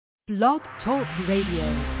Blog Talk Radio.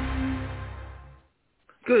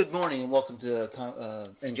 Good morning and welcome to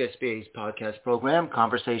NJSBA's podcast program,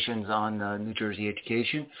 Conversations on New Jersey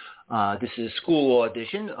Education. This is School Law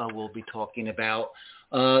Edition. We'll be talking about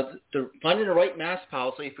finding the right mask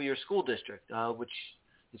policy for your school district, which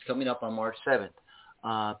is coming up on March 7th.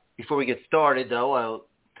 Before we get started, though, I'll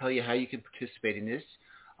tell you how you can participate in this.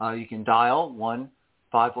 You can dial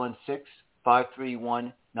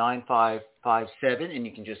 1-516-531-9557, and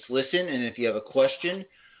you can just listen. And if you have a question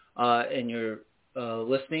and you're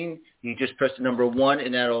listening, you just press the number 1,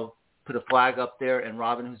 and that'll put a flag up there. And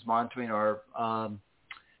Robin, who's monitoring our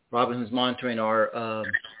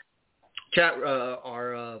chat,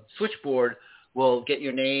 our switchboard, will get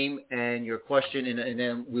your name and your question, and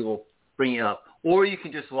then we will bring you up. Or you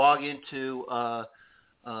can just log into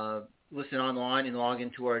listen online and log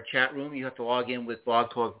into our chat room. You have to log in with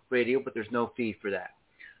Blog Talk Radio, but there's no fee for that.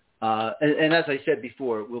 And as I said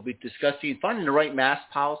before, we'll be discussing finding the right mask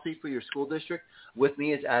policy for your school district. With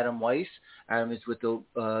me is Adam Weiss. Adam is with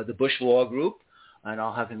the Busch Law Group, and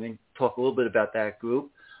I'll have him talk a little bit about that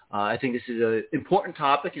group. I think this is an important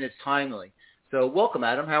topic, and it's timely. So welcome,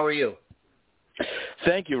 Adam. How are you?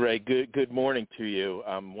 Thank you, Ray. Good morning to you.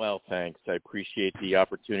 Well, thanks. I appreciate the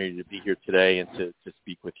opportunity to be here today and to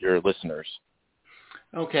speak with your listeners.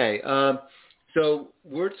 Okay. So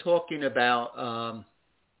we're talking about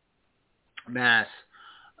masks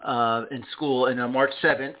in school, and on March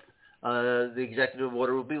 7th, the executive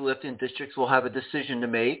order will be lifted, and districts will have a decision to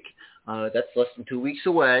make. That's less than 2 weeks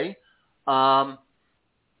away.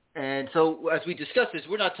 And so as we discuss this,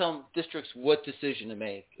 we're not telling districts what decision to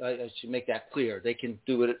make. I should make that clear. They can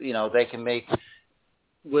do it, they can make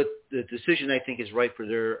what the decision they think is right for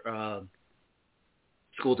their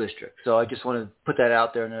school district. So I just want to put that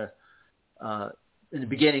out there in the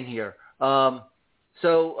beginning here. And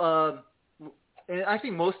I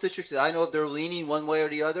think most districts, I know they're leaning one way or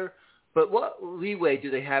the other, but what leeway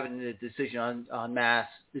do they have in the decision on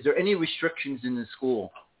masks? Is there any restrictions in the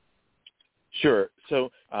school? Sure.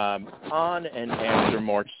 So on and after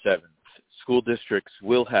March 7th, school districts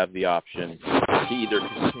will have the option to either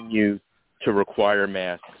continue to require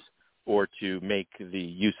masks or to make the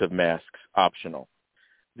use of masks optional.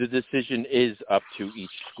 The decision is up to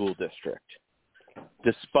each school district.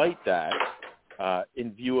 Despite that,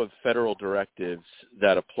 in view of federal directives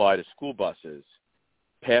that apply to school buses,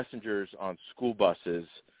 passengers on school buses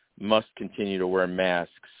must continue to wear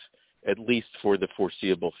masks at least for the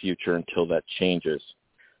foreseeable future until that changes.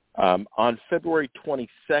 On February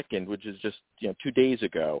 22nd, which is just 2 days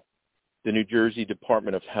ago, the New Jersey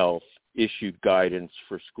Department of Health issued guidance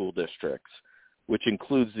for school districts, which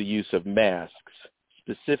includes the use of masks.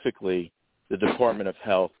 Specifically, the Department of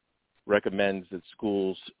Health recommends that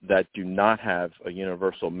schools that do not have a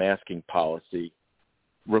universal masking policy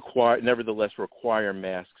nevertheless require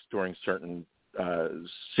masks during certain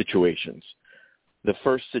situations. The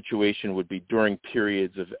first situation would be during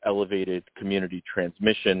periods of elevated community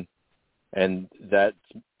transmission, and that's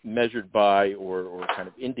measured by or kind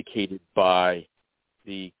of indicated by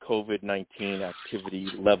the COVID-19 activity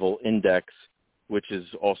level index, which is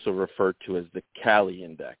also referred to as the CALI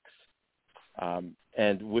index.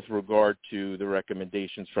 And with regard to the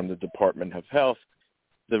recommendations from the Department of Health,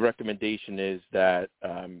 the recommendation is that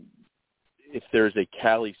if there's a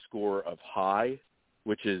CALI score of high,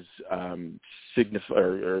 which is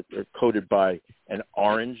coded by an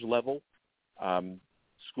orange level,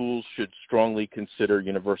 schools should strongly consider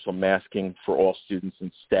universal masking for all students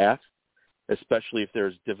and staff, especially if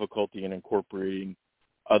there's difficulty in incorporating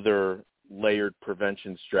other layered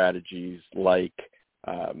prevention strategies like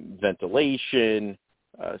ventilation,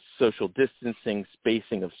 social distancing,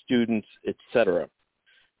 spacing of students, etc.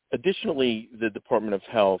 Additionally, the Department of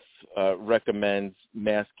Health recommends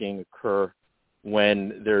masking occur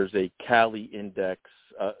when there's a CALI index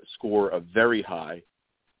score of very high,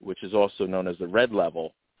 which is also known as the red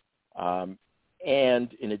level. And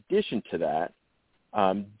in addition to that,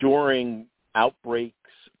 during outbreaks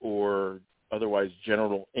or otherwise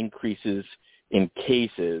general increases in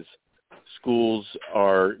cases, schools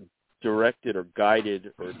are directed or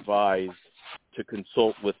guided or advised to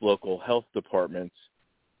consult with local health departments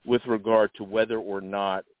with regard to whether or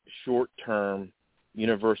not short-term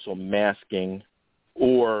universal masking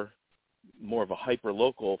or more of a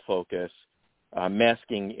hyper-local focus,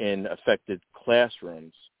 masking in affected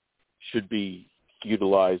classrooms should be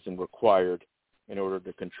utilized and required in order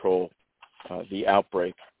to control the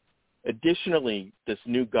outbreak. Additionally, this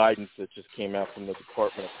new guidance that just came out from the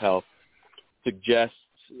Department of Health suggests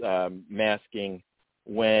masking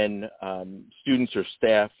when students or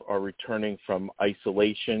staff are returning from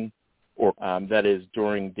isolation or that is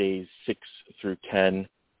during days 6 through 10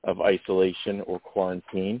 of isolation or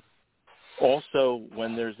quarantine. Also,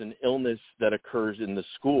 when there's an illness that occurs in the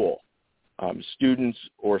school, students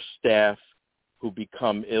or staff who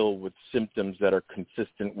become ill with symptoms that are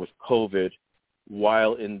consistent with COVID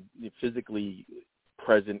while physically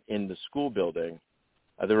present in the school building,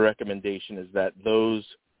 the recommendation is that those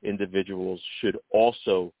individuals should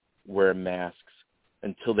also wear masks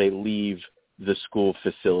until they leave the school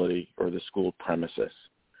facility or the school premises.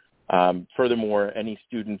 Furthermore, any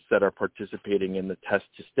students that are participating in the Test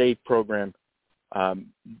to Stay program,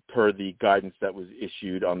 per the guidance that was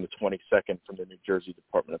issued on the 22nd from the New Jersey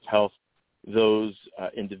Department of Health, those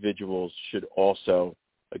individuals should also,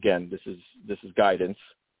 again, this is guidance,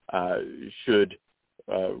 should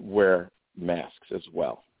wear masks as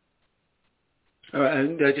well. All right,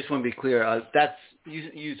 and I just want to be clear. That's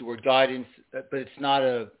you use the word guidance, but it's not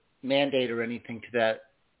a mandate or anything to that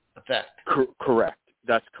effect. Correct.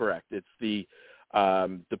 That's correct. It's the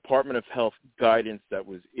Department of Health guidance that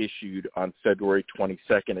was issued on February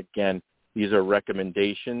 22nd. Again, these are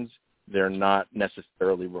recommendations. They're not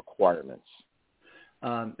necessarily requirements.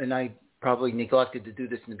 And I probably neglected to do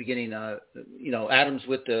this in the beginning. Adam's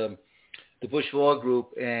with the Busch Law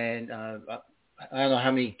Group, and I don't know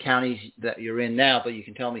how many counties that you're in now, but you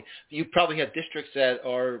can tell me. You probably have districts that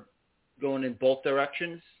are going in both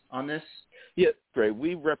directions on this? Yeah, great.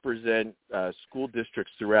 We represent school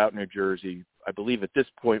districts throughout New Jersey. I believe at this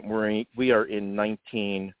point we are in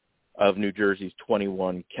 19 of New Jersey's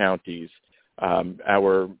 21 counties.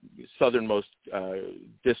 Our southernmost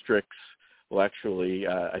districts, well, actually,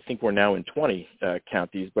 I think we're now in 20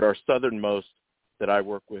 counties, but our southernmost that I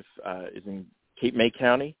work with is in Cape May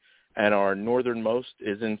County, and our northernmost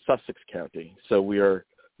is in Sussex County. So we are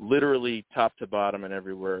literally top to bottom and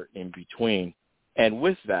everywhere in between. And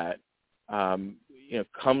with that,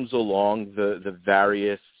 comes along the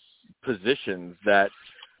various positions that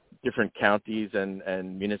different counties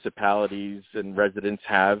and municipalities and residents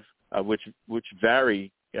have, which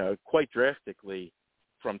vary quite drastically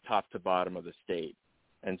from top to bottom of the state.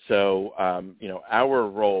 And so, our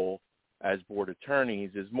role as board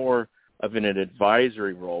attorneys is more of an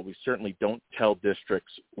advisory role. We certainly don't tell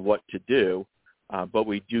districts what to do, but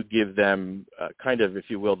we do give them kind of, if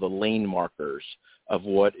you will, the lane markers of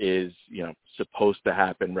what is, supposed to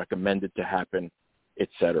happen, recommended to happen, et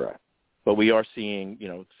cetera. But we are seeing,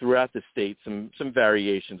 throughout the state, some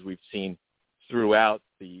variations we've seen throughout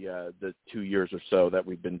the 2 years or so that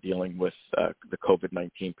we've been dealing with the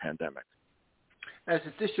COVID-19 pandemic. As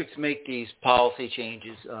the districts make these policy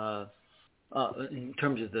changes in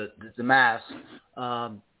terms of the mask,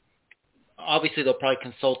 obviously they'll probably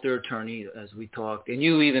consult their attorney, as we talked, and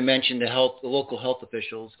you even mentioned the local health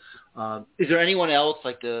officials. Is there anyone else,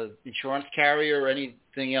 like the insurance carrier or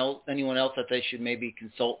anyone else that they should maybe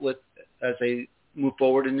consult with as they move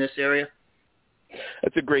forward in this area?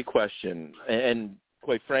 That's a great question, and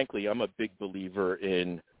quite frankly, I'm a big believer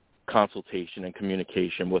in consultation and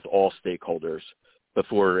communication with all stakeholders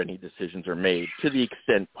before any decisions are made, to the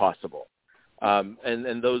extent possible.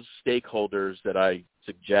 And those stakeholders that I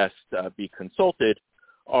suggest be consulted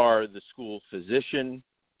are the school physician,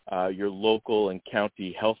 your local and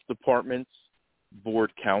county health departments,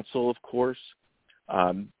 board counsel, of course.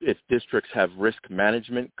 If districts have risk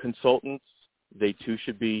management consultants, they too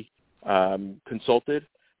should be consulted,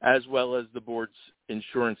 as well as the board's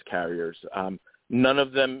insurance carriers. None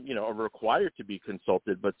of them, are required to be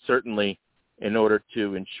consulted, but certainly in order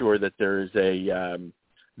to ensure that there is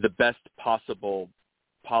the best possible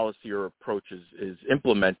policy or approach is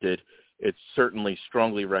implemented, it's certainly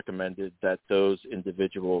strongly recommended that those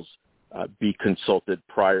individuals be consulted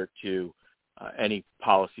prior to any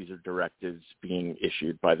policies or directives being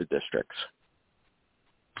issued by the districts.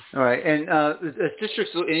 All right, and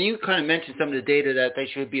districts, and you kind of mentioned some of the data that they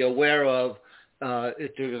should be aware of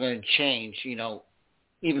if they're going to change,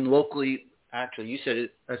 even locally. Actually, you said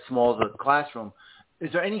it as small as a classroom.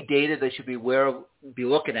 Is there any data they should be aware of, be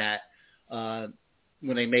looking at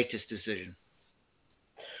when they make this decision?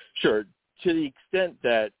 Sure. To the extent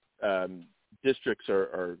that districts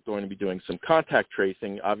are going to be doing some contact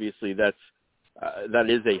tracing, obviously that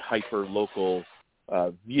is a hyper-local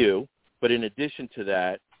view. But in addition to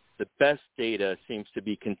that, the best data seems to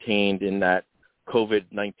be contained in that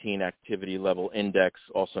COVID-19 activity level index,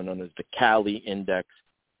 also known as the CALI index,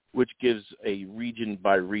 which gives a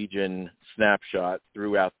region-by-region snapshot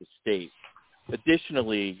throughout the state.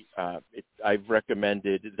 Additionally, I've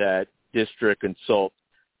recommended that district consult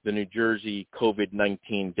the New Jersey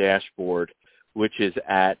COVID-19 dashboard, which is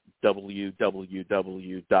at www.nj.gov.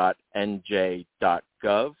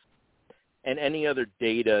 and any other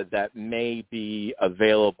data that may be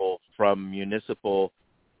available from municipal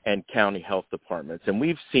and county health departments. And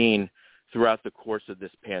we've seen throughout the course of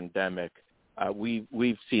this pandemic,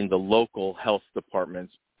 we've seen the local health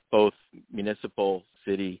departments, both municipal,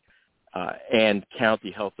 city, and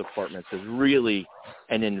county health departments, as really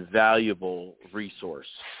an invaluable resource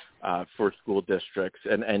for school districts.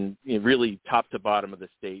 And really top to bottom of the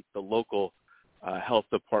state, the local health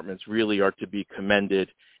departments really are to be commended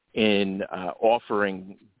in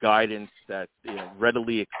offering guidance that's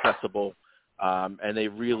readily accessible, and they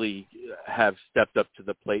really have stepped up to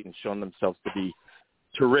the plate and shown themselves to be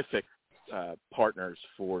terrific partners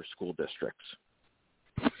for school districts.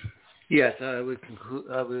 Yes, I would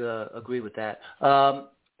agree with that.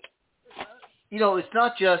 It's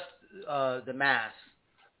not just the masks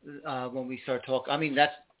when we start talking. I mean,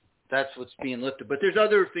 that's what's being lifted, but there's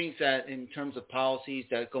other things that, in terms of policies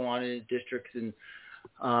that go on in the districts, and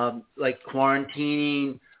like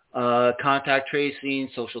quarantining, contact tracing,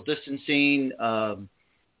 social distancing,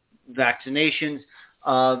 vaccinations.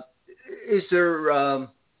 Is there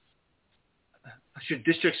should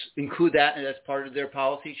districts include that as part of their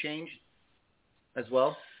policy change as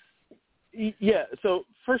well? Yeah. So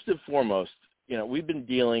first and foremost, we've been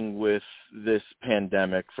dealing with this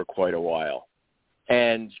pandemic for quite a while.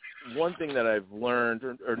 And one thing that I've learned,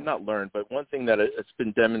 or not learned, but one thing that it's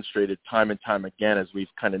been demonstrated time and time again as we've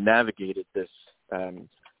kind of navigated this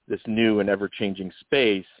new and ever-changing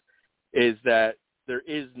space, is that there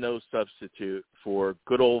is no substitute for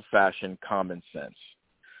good old-fashioned common sense.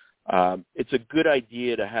 It's a good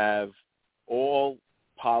idea to have all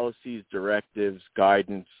policies, directives,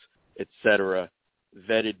 guidance, etc.,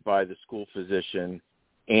 vetted by the school physician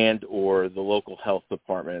and or the local health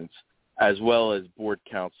departments, as well as board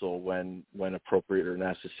counsel when appropriate or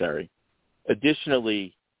necessary.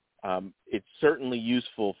 Additionally, it's certainly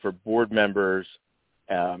useful for board members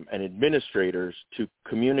and administrators to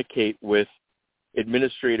communicate with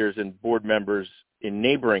administrators and board members in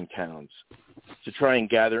neighboring towns to try and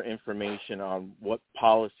gather information on what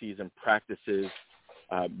policies and practices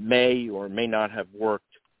may or may not have worked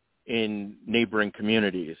in neighboring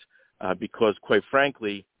communities, because quite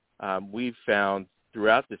frankly, we've found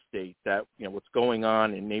throughout the state that what's going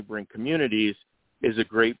on in neighboring communities is a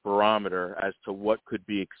great barometer as to what could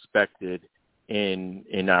be expected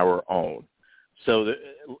in our own. So,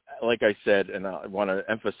 like I said, and I want to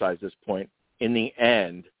emphasize this point, in the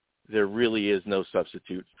end, there really is no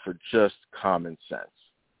substitute for just common sense.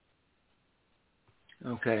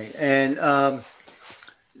 Okay, and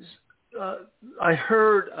I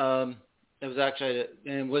heard it was actually,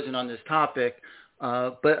 and it wasn't on this topic,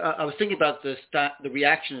 but I was thinking about the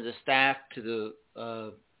reaction of the staff to the,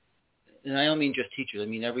 and I don't mean just teachers, I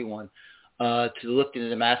mean everyone, to look into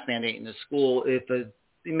the mask mandate in the school. If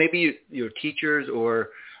maybe your teachers, or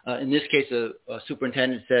in this case, a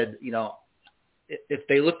superintendent said, if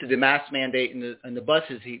they looked at the mask mandate in the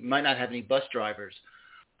buses, he might not have any bus drivers.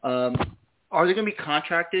 Are there going to be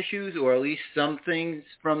contract issues, or at least some things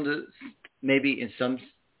from maybe in some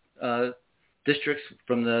districts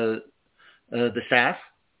from the staff?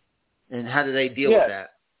 And how do they deal with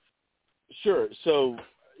that? Sure. So,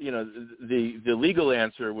 the legal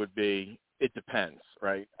answer would be it depends,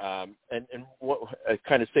 right? And what I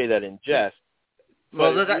kind of say that in jest.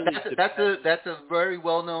 Well, that's a very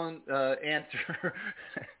well-known answer.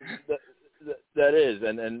 That is,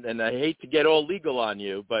 and I hate to get all legal on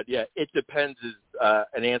you, but yeah, it depends is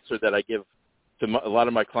an answer that I give to a lot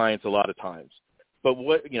of my clients a lot of times. But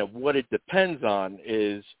what it depends on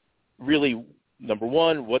is really, number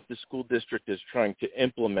one, what the school district is trying to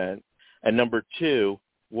implement, and number two,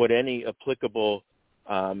 what any applicable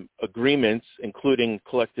agreements, including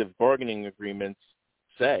collective bargaining agreements,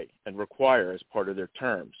 say and require as part of their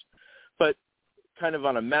terms. But kind of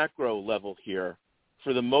on a macro level here,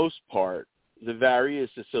 for the most part, the various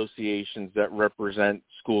associations that represent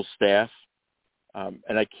school staff,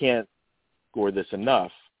 and I can't score this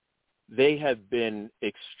enough, they have been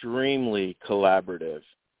extremely collaborative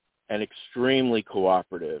and extremely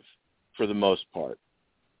cooperative for the most part.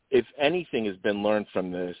 If anything has been learned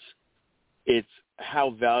from this, it's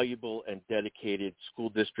how valuable and dedicated school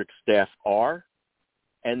district staff are,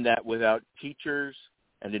 and that without teachers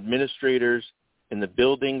and administrators in the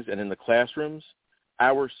buildings and in the classrooms,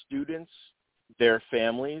 our students, their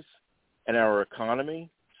families, and our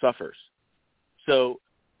economy suffers. So,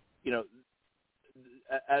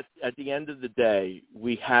 at the end of the day,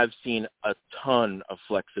 we have seen a ton of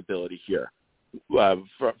flexibility here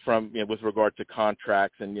from with regard to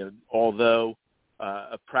contracts, and although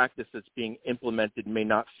a practice that's being implemented may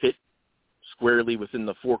not fit squarely within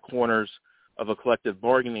the four corners of a collective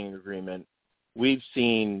bargaining agreement, we've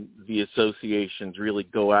seen the associations really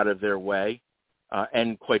go out of their way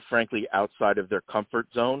and, quite frankly, outside of their comfort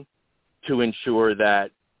zone to ensure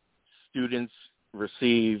that students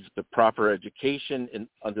receive the proper education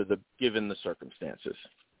given the circumstances.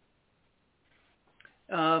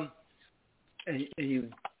 There's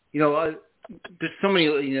so many,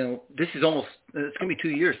 this is almost, it's going to be 2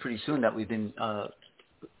 years pretty soon that we've been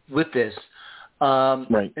with this.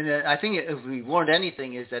 Right. And I think if we've learned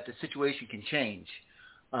anything is that the situation can change.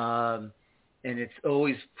 And it's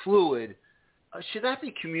always fluid. Should that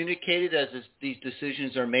be communicated as these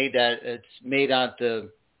decisions are made, that it's made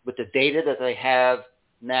with the data that they have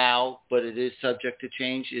now, but it is subject to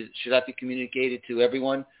change? Should that be communicated to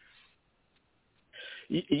everyone?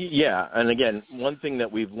 Yeah, and again, one thing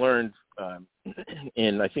that we've learned I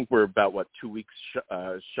think we're about, 2 weeks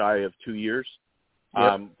shy of 2 years.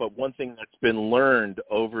 Yep. But one thing that's been learned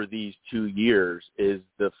over these 2 years is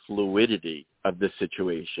the fluidity of the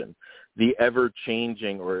situation, the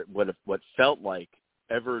ever-changing, or what felt like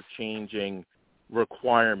ever-changing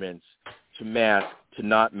requirements to mask, to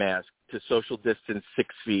not mask, to social distance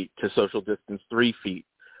 6 feet, to social distance 3 feet.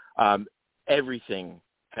 Everything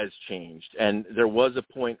has changed. And there was a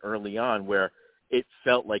point early on where it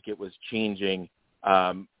felt like it was changing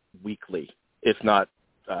weekly, if not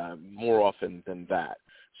more often than that.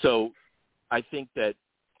 So I think that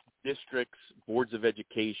districts, boards of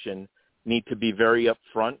education need to be very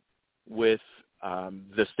upfront with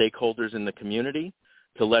the stakeholders in the community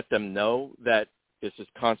to let them know that this is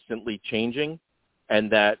constantly changing and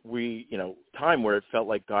that time where it felt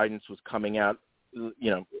like guidance was coming out,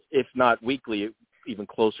 if not weekly, even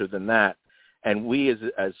closer than that. And we as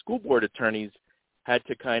school board attorneys had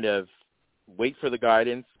to kind of wait for the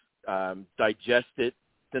guidance, digest it,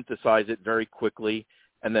 synthesize it very quickly,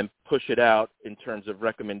 and then push it out in terms of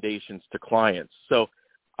recommendations to clients. So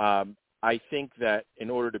I think that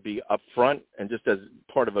in order to be upfront and just as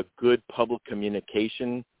part of a good public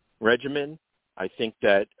communication regimen, I think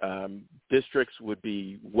that districts would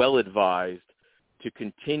be well advised to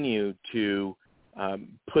continue to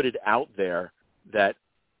put it out there that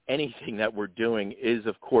anything that we're doing is,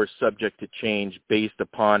 of course, subject to change based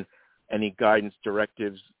upon any guidance,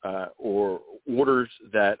 directives, or orders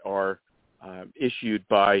that are issued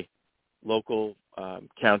by local,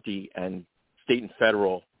 county, and state and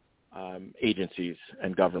federal agencies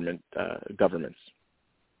and governments.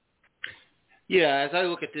 Yeah, as I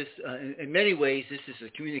look at this, in many ways, this is a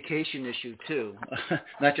communication issue too,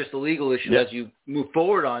 not just a legal issue. Yep. As you move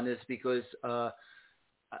forward on this, because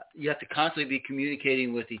you have to constantly be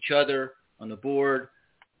communicating with each other on the board,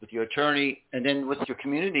 with your attorney, and then with your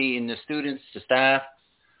community and the students, the staff.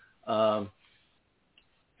 And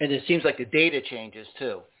it seems like the data changes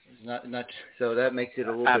too. Not so that makes it a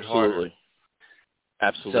little bit harder.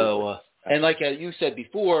 Absolutely. So, and like you said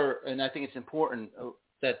before, and I think it's important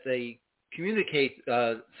that they communicate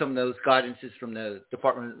some of those guidances from the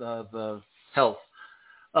Department of Health.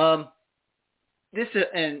 This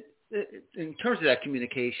and in terms of that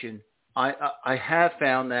communication, I have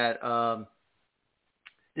found that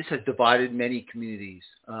this has divided many communities.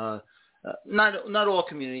 Not all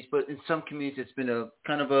communities, but in some communities, it's been a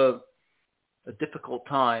kind of a difficult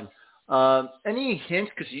time. Any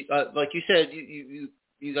hints? Because like you said, you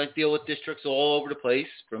guys deal with districts all over the place,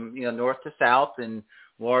 from north to south and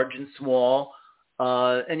large and small.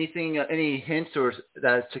 Any hints or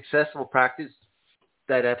that successful practice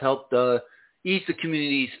that have helped ease the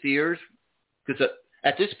community's fears? Because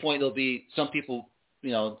at this point, there'll be some people.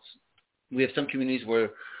 We have some communities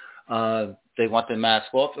where they want the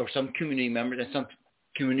mask off, or some community members, and some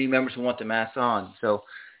community members who want the mask on. So,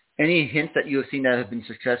 any hints that you have seen that have been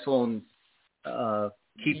successful in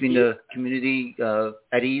keeping the community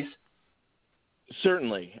at ease?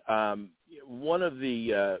 Certainly. One of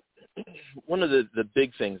the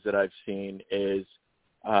big things that I've seen is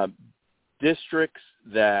districts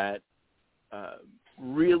that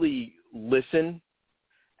really listen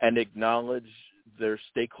and acknowledge their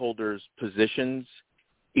stakeholders' positions,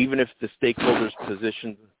 even if the stakeholders'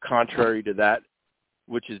 position is contrary to that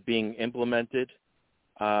which is being implemented.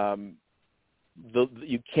 You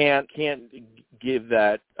can't give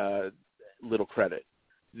that little credit.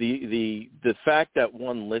 The fact that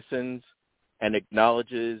one listens and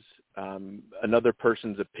acknowledges another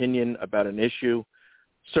person's opinion about an issue,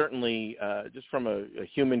 certainly just from a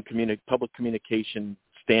human public communication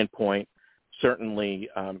standpoint, certainly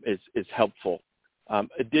is helpful.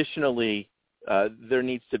 Additionally, there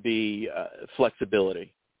needs to be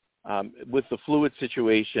flexibility. With the fluid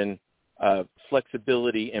situation,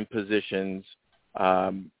 flexibility in positions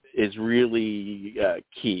is really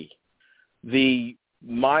key. The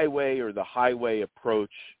my way or the highway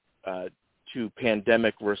approach to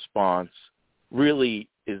pandemic response really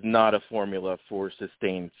is not a formula for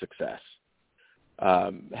sustained success.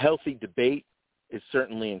 Healthy debate is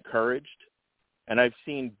certainly encouraged, and I've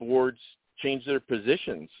seen boards change their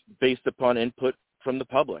positions based upon input from the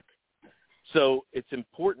public. So it's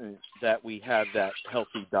important that we have that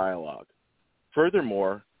healthy dialogue.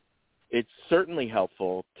 Furthermore, it's certainly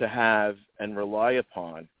helpful to have and rely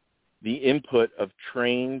upon the input of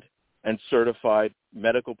trained and certified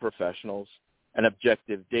medical professionals and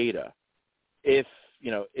objective data. If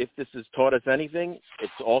this has taught us anything,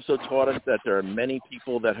 it's also taught us that there are many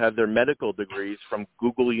people that have their medical degrees from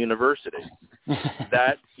Google University.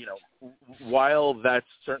 That, while that's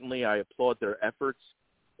certainly, I applaud their efforts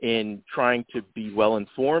in trying to be well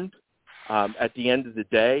informed, at the end of the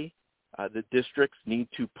day, the districts need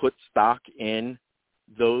to put stock in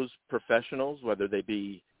those professionals, whether they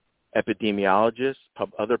be epidemiologists,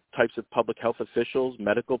 other types of public health officials,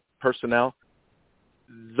 medical personnel.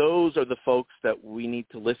 Those are the folks that we need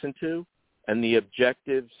to listen to, and the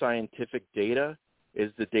objective scientific data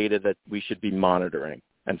is the data that we should be monitoring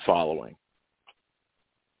and following.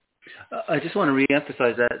 I just want to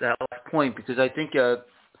reemphasize that last point, because I think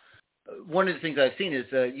one of the things I've seen is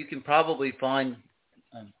you can probably find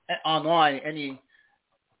online any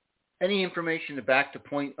information to back the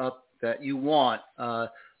point up that you want.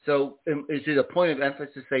 So is it a point of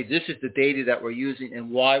emphasis to say this is the data that we're using and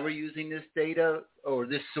why we're using this data or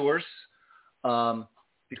this source?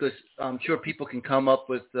 Because I'm sure people can come up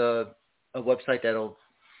with a website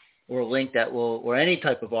or a link that will, or any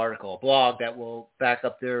type of article, a blog that will back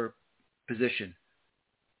up their position.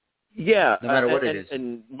 Yeah. No matter what it is.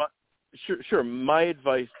 Sure. My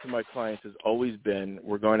advice to my clients has always been,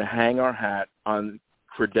 we're going to hang our hat on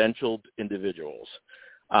credentialed individuals.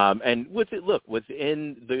 And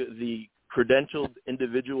within the credentialed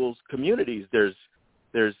individuals communities, there's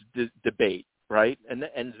debate, right?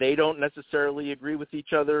 And they don't necessarily agree with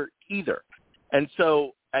each other either. And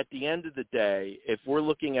so at the end of the day, if we're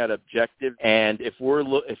looking at objective, and if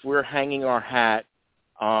we're hanging our hat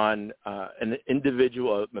on an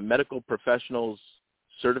individual, a medical professional's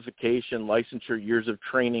certification, licensure, years of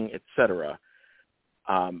training, et cetera,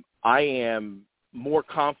 I am more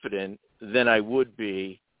confident than I would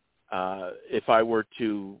be if I were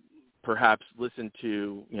to perhaps listen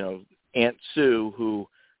to, Aunt Sue, who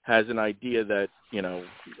has an idea that,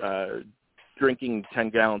 drinking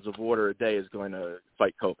 10 gallons of water a day is going to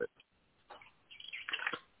fight COVID.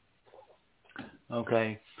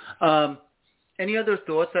 Okay. Any other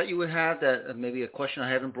thoughts that you would have, that maybe a question I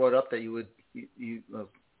haven't brought up that you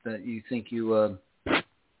think you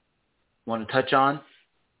want to touch on?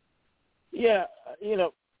 Yeah,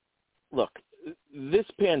 look, this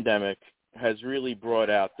pandemic has really brought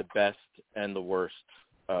out the best and the worst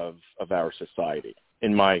of our society,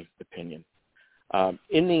 in my opinion.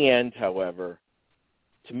 In the end, however,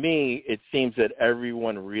 to me, it seems that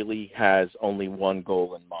everyone really has only one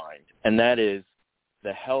goal in mind, and that is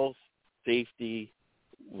the health, safety,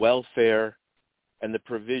 welfare, and the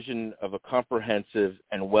provision of a comprehensive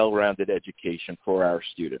and well-rounded education for our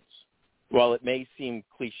students. While it may seem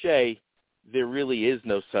cliche, there really is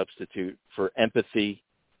no substitute for empathy,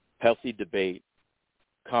 healthy debate,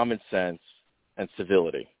 common sense, and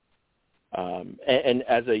civility. And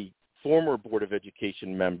as a former Board of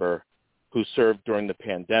Education member who served during the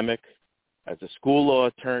pandemic, as a school law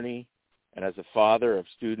attorney, and as a father of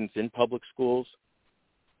students in public schools,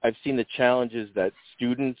 I've seen the challenges that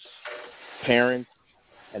students, parents,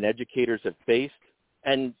 and educators have faced,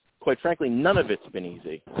 and quite frankly, none of it's been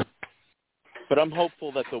easy. But I'm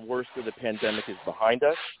hopeful that the worst of the pandemic is behind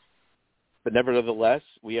us. But nevertheless,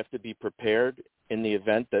 we have to be prepared in the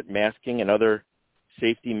event that masking and other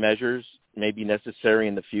safety measures may be necessary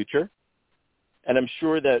in the future. And I'm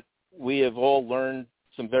sure that we have all learned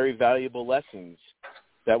some very valuable lessons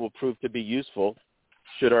that will prove to be useful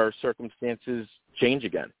should our circumstances change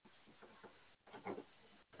again.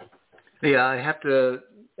 Yeah, I have to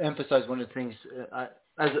emphasize one of the things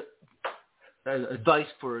as advice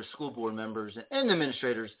for school board members and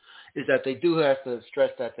administrators is that they do have to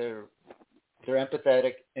stress that they're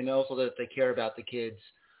empathetic and also that they care about the kids.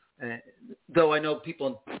 Though I know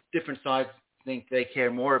people on different sides think they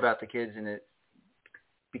care more about the kids and it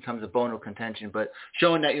becomes a bone of contention, but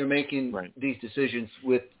showing that you're making these decisions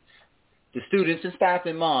with the students and staff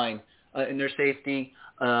in mind and their safety,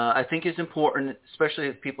 I think is important, especially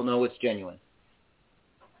if people know it's genuine.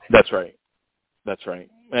 That's right.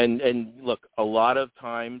 And look, a lot of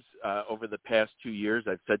times over the past 2 years,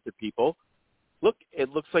 I've said to people, look, it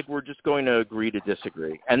looks like we're just going to agree to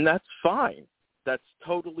disagree. And that's fine. that's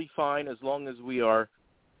totally fine as long as we are,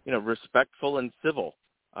 respectful and civil.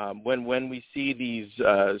 When we see these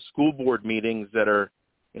school board meetings that are,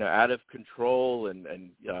 out of control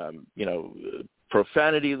and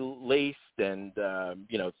profanity laced and,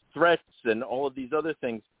 threats and all of these other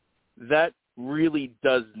things, that really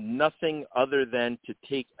does nothing other than to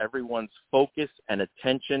take everyone's focus and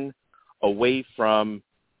attention away from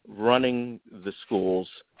running the schools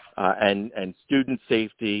and student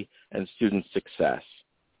safety and student success.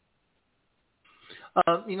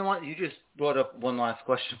 You know what? You just brought up one last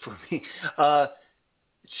question for me.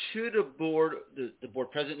 Should a board, the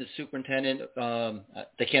board president, the superintendent,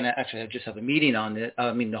 they can't actually just have a meeting on it,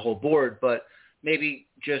 the whole board, but maybe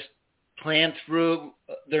just plan through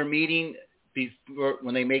their meeting before,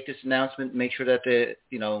 when they make this announcement, make sure that they,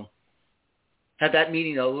 have that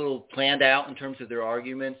meeting a little planned out in terms of their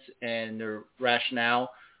arguments and their rationale,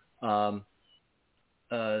 because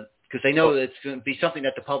they know that it's going to be something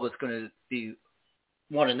that the public's going to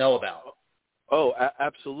want to know about. Oh,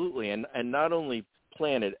 absolutely. And not only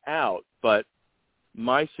plan it out, but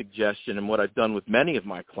my suggestion and what I've done with many of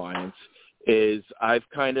my clients is I've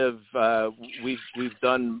kind of we've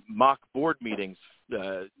done mock board meetings,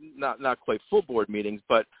 not quite full board meetings,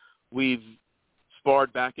 but we've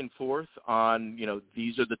sparred back and forth on,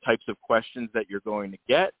 these are the types of questions that you're going to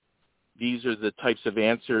get. These are the types of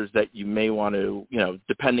answers that you may want to,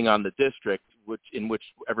 depending on the district,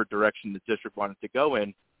 whichever direction the district wanted to go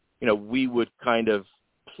in, we would kind of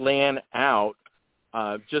plan out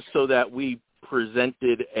just so that we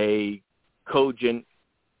presented a cogent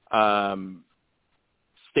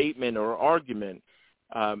statement or argument.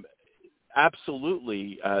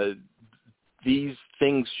 Absolutely, these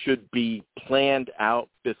things should be planned out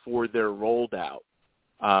before they're rolled out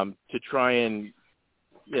to try and,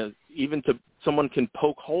 even to someone can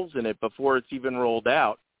poke holes in it before it's even rolled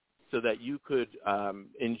out so that you could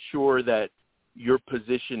ensure that your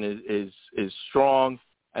position is strong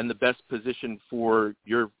and the best position for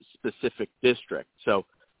your specific district. So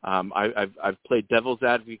I've played devil's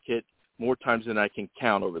advocate more times than I can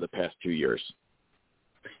count over the past 2 years.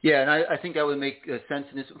 Yeah, and I think that would make sense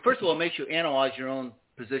in this. First of all, it makes you analyze your own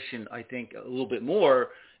position, I think, a little bit more.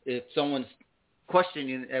 If someone's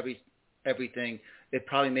questioning everything, it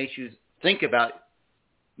probably makes you think about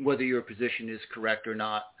whether your position is correct or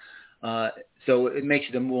not. So it makes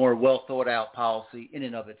it a more well-thought-out policy in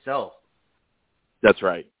and of itself. That's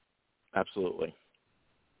right. Absolutely.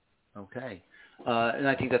 Okay. And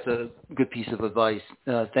I think that's a good piece of advice.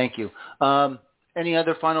 Thank you. Any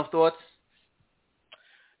other final thoughts?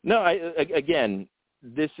 No, again,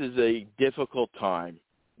 this is a difficult time.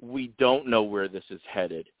 We don't know where this is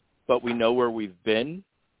headed, but we know where we've been,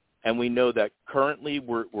 and we know that currently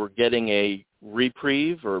we're getting a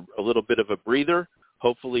reprieve or a little bit of a breather.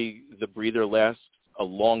 Hopefully the breather lasts a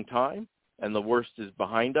long time and the worst is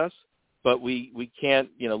behind us, but we can't,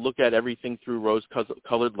 look at everything through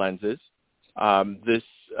rose-colored lenses.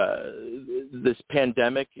 This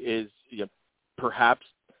pandemic is perhaps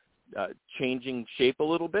changing shape a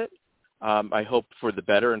little bit. I hope for the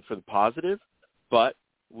better and for the positive, but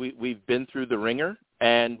we've been through the ringer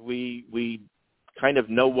and we kind of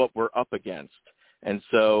know what we're up against. And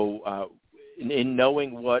so in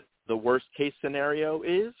knowing what the worst case scenario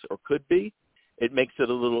is or could be, it makes it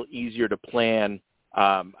a little easier to plan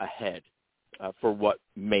ahead for what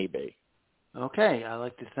may be. Okay. I'd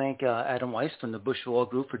like to thank Adam Weiss from the Busch Law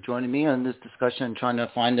Group for joining me on this discussion and trying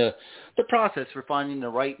to find the process for finding the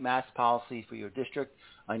right mask policy for your district.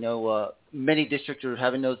 I know many districts are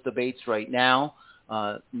having those debates right now.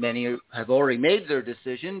 Many have already made their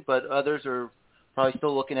decision, but others are probably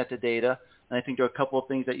still looking at the data. And I think there are a couple of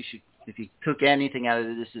things that you should, if you took anything out of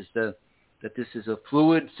this, is that this is a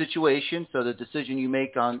fluid situation. So the decision you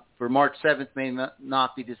make for March 7th may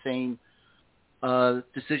not be the same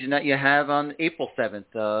decision that you have on April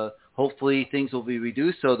 7th. Hopefully things will be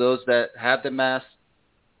reduced. So those that have the mask,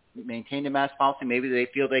 maintain the mask policy, maybe they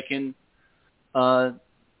feel they can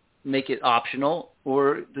make it optional,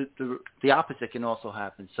 or the opposite can also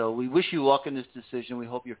happen. So we wish you luck in this decision. We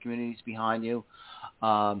hope your community is behind you.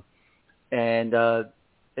 And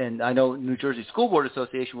I know New Jersey School Board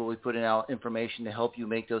Association will be putting out information to help you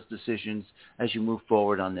make those decisions as you move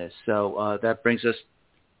forward on this. So that brings us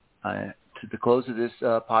to the close of this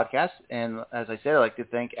podcast. And as I said, I'd like to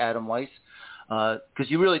thank Adam Weiss because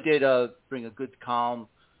you really did bring a good, calm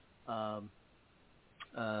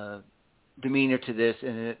demeanor to this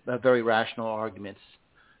and very rational arguments.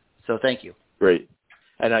 So thank you. Great.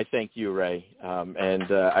 And I thank you, Ray.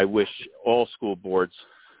 And I wish all school boards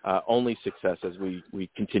only success as we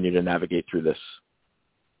continue to navigate through this.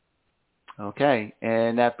 Okay.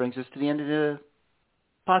 And that brings us to the end of the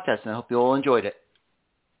podcast, and I hope you all enjoyed it.